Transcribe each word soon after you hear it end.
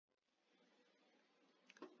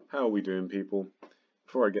How are we doing, people?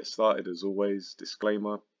 Before I get started, as always,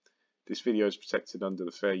 disclaimer, this video is protected under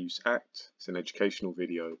the Fair Use Act. It's an educational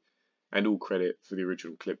video, and all credit for the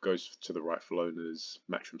original clip goes to the rightful owners,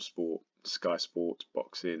 Matchroom Sport, Sky Sport,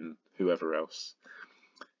 Boxing, whoever else.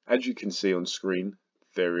 As you can see on screen,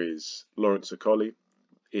 there is Lawrence Okolie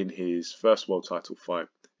in his first world title fight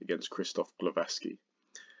against Krzysztof Glowacki.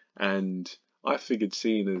 And I figured,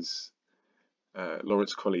 seeing as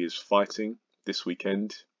Lawrence Okolie is fighting this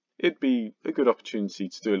weekend, it'd be a good opportunity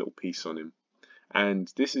to do a little piece on him. And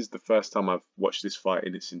this is the first time I've watched this fight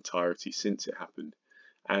in its entirety since it happened.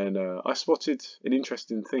 And I spotted an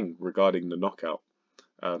interesting thing regarding the knockout,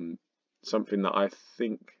 something that I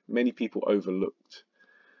think many people overlooked.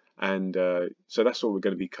 And so that's what we're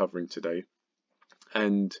going to be covering today.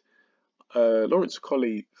 And Lawrence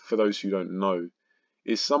Okolie, for those who don't know,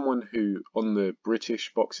 is someone who on the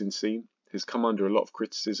British boxing scene has come under a lot of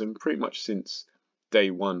criticism pretty much since day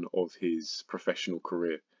one of his professional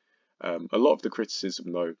career. A lot of the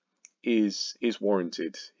criticism, though, is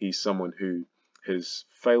warranted. He's someone who has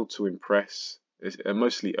failed to impress,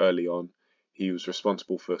 mostly early on. He was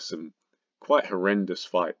responsible for some quite horrendous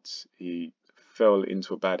fights. He fell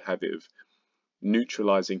into a bad habit of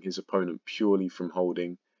neutralizing his opponent purely from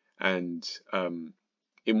holding, and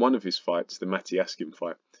in one of his fights, the Matiaskin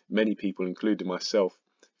fight, many people, including myself,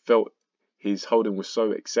 felt his holding was so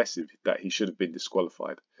excessive that he should have been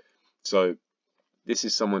disqualified. So this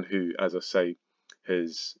is someone who, as I say,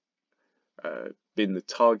 has been the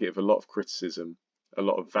target of a lot of criticism, a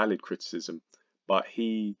lot of valid criticism, but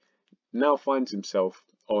he now finds himself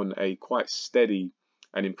on a quite steady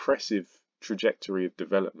and impressive trajectory of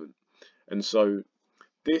development. And so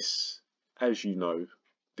this, as you know,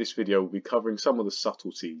 this video will be covering some of the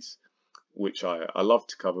subtleties, which I love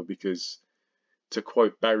to cover because, to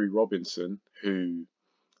quote Barry Robinson, who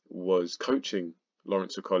was coaching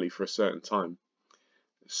Lawrence Okolie for a certain time,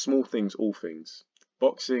 small things, all things.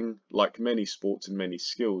 Boxing, like many sports and many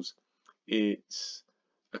skills, it's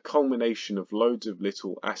a culmination of loads of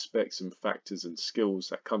little aspects and factors and skills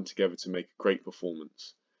that come together to make a great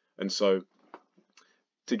performance. And so,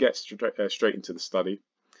 to get straight into the study,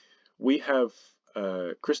 we have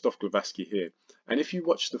Krzysztof Glowacki here. And if you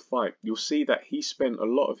watch the fight, you'll see that he spent a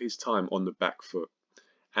lot of his time on the back foot,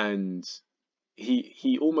 and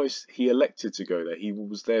he elected to go there. He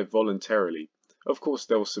was there voluntarily. Of course,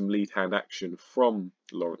 there was some lead hand action from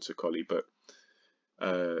Lawrence Okolie, but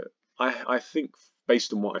I think,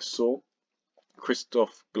 based on what I saw, Krzysztof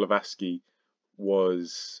Glowacki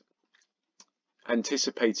was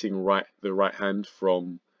anticipating the right hand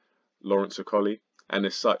from Lawrence Okolie, and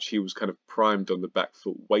as such, he was kind of primed on the back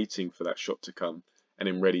foot, waiting for that shot to come, and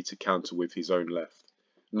then ready to counter with his own left.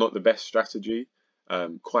 Not the best strategy,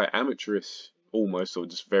 quite amateurish almost, or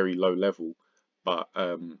just very low level, but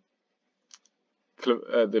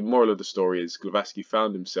the moral of the story is Glowacki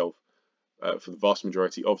found himself, for the vast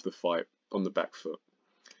majority of the fight, on the back foot.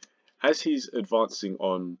 As he's advancing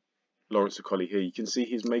on Lawrence Okolie here, you can see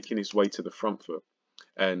he's making his way to the front foot,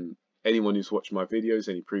 and anyone who's watched my videos,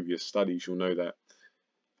 any previous studies, you'll know that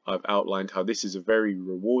I've outlined how this is a very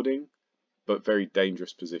rewarding but very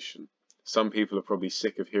dangerous position. Some people are probably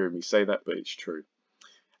sick of hearing me say that, but it's true.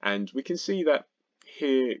 And we can see that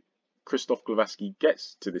here Krzysztof Glowacki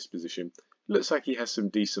gets to this position. Looks like he has some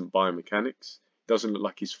decent biomechanics. Doesn't look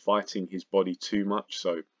like he's fighting his body too much,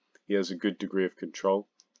 so he has a good degree of control.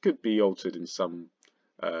 Could be altered in some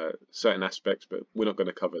certain aspects, but we're not going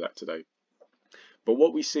to cover that today. But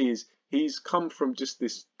what we see is he's come from just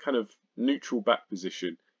this kind of neutral back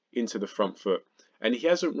position into the front foot, and he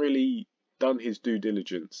hasn't really done his due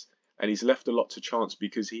diligence, and he's left a lot to chance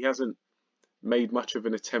because he hasn't made much of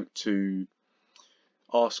an attempt to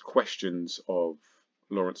ask questions of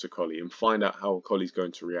Lawrence Okolie and find out how Okolie's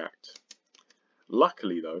going to react.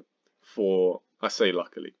 Luckily, though,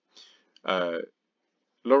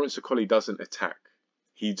 Lawrence Okolie doesn't attack.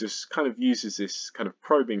 He just kind of uses this kind of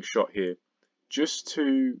probing shot here just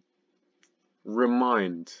to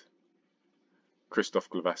remind Krzysztof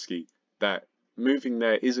Glowacki that moving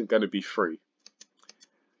there isn't going to be free.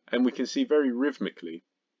 And we can see very rhythmically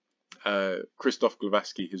Krzysztof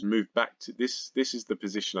Glowacki has moved back to this. This is the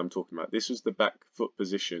position I'm talking about. This was the back foot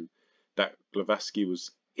position that Glowacki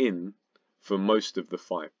was in for most of the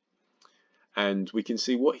fight. And we can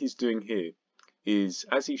see what he's doing here is,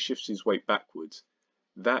 as he shifts his weight backwards,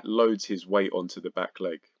 that loads his weight onto the back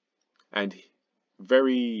leg. And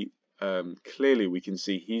very clearly we can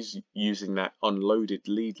see he's using that unloaded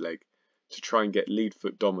lead leg to try and get lead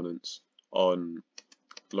foot dominance on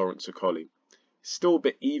Lawrence Okolie. Still a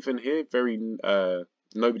bit even here.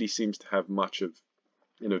 Nobody seems to have much of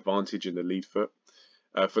an advantage in the lead foot.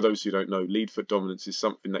 For those who don't know, lead foot dominance is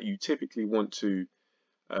something that you typically want to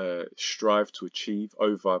strive to achieve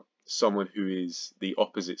over someone who is the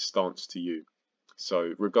opposite stance to you.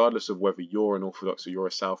 So regardless of whether you're an orthodox or you're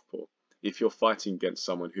a southpaw, if you're fighting against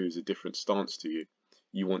someone who is a different stance to you,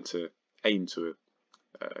 you want to aim to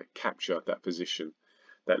capture that position,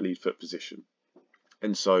 that lead foot position.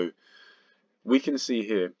 And so we can see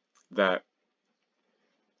here that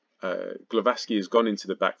Glowacki has gone into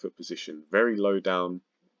the back foot position, very low down,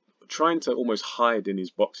 trying to almost hide in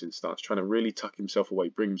his boxing stance, trying to really tuck himself away,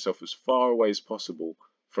 bring himself as far away as possible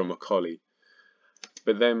from Okolie.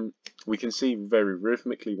 But then we can see very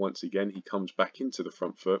rhythmically, once again, he comes back into the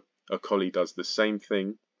front foot. Okolie does the same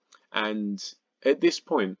thing. And at this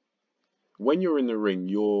point, when you're in the ring,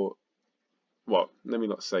 well, let me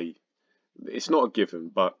not say, it's not a given,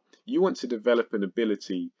 but you want to develop an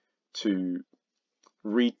ability to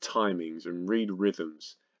read timings and read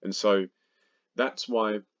rhythms. And so that's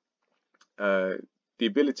why the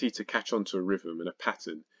ability to catch onto a rhythm and a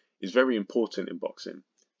pattern is very important in boxing,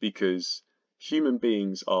 because human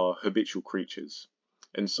beings are habitual creatures.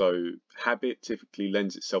 And so habit typically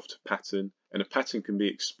lends itself to pattern, and a pattern can be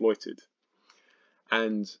exploited.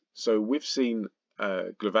 And so we've seen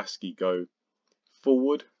Glowacki go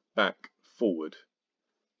forward, back, forward.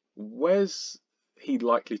 Where's he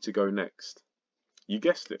likely to go next? You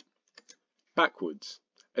guessed it, backwards.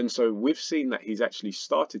 And so we've seen that he's actually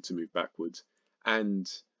started to move backwards, and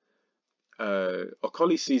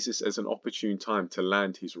Okolie sees this as an opportune time to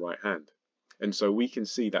land his right hand. And so we can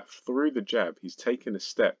see that through the jab, he's taken a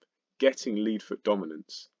step, getting lead foot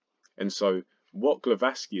dominance. And so what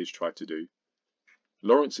Glowacki has tried to do,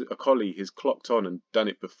 Lawrence Okolie has clocked on and done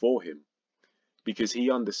it before him, because he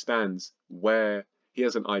understands where, he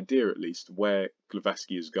has an idea at least, where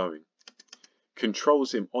Glowacki is going.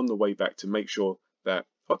 Controls him on the way back to make sure that,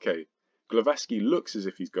 okay, Glowacki looks as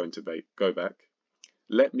if he's going to go back.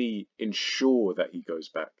 Let me ensure that he goes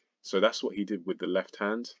back. So that's what he did with the left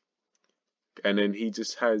hand. And then he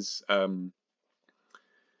just has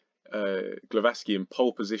Glowacki in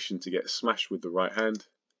pole position to get smashed with the right hand.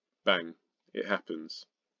 Bang, it happens.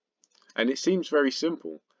 And it seems very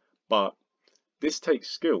simple, but this takes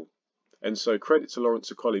skill. And so credit to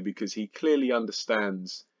Lawrence Okolie, because he clearly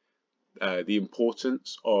understands the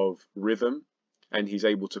importance of rhythm, and he's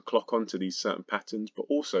able to clock onto these certain patterns, but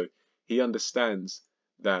also he understands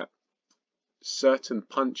that certain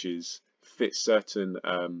punches fit certain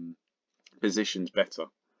positions better.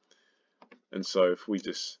 And so if we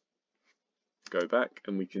just go back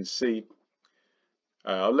and we can see,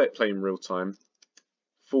 I'll let it play in real time,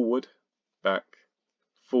 forward, back,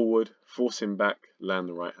 forward, force him back, land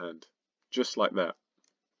the right hand, just like that.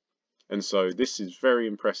 And so this is very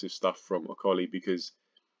impressive stuff from Okolie, because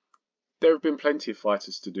there have been plenty of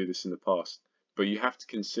fighters to do this in the past, but you have to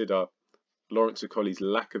consider Lawrence Okolie's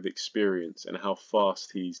lack of experience and how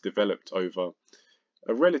fast he's developed over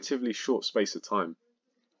a relatively short space of time.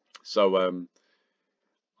 So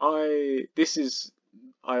I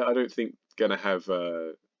don't think gonna have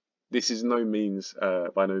this is no means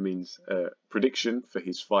by no means prediction for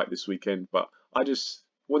his fight this weekend, but I just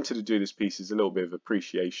wanted to do this piece as a little bit of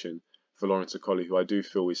appreciation for Lawrence Okolie, who I do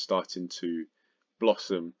feel is starting to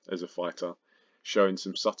blossom as a fighter, showing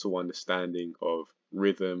some subtle understanding of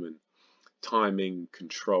rhythm and timing,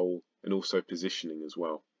 control, and also positioning as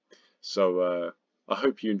well. So I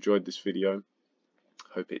hope you enjoyed this video.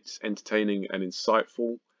 I hope it's entertaining and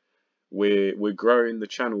insightful. We're growing the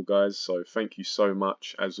channel, guys, so thank you so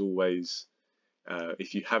much as always.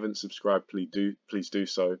 If you haven't subscribed, please do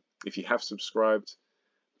so. If you have subscribed,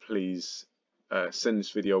 please send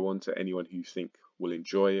this video on to anyone who you think will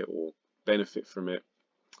enjoy it or benefit from it.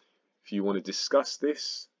 If you want to discuss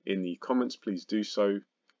this in the comments, please do so.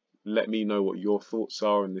 Let me know what your thoughts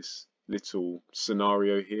are on this little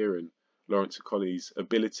scenario here and Lawrence Okolie's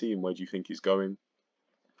ability and where do you think he's going.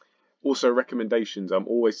 Also, recommendations. I'm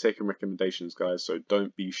always taking recommendations, guys, so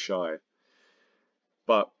don't be shy.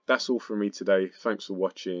 But that's all from me today. Thanks for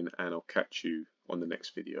watching, and I'll catch you on the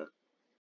next video.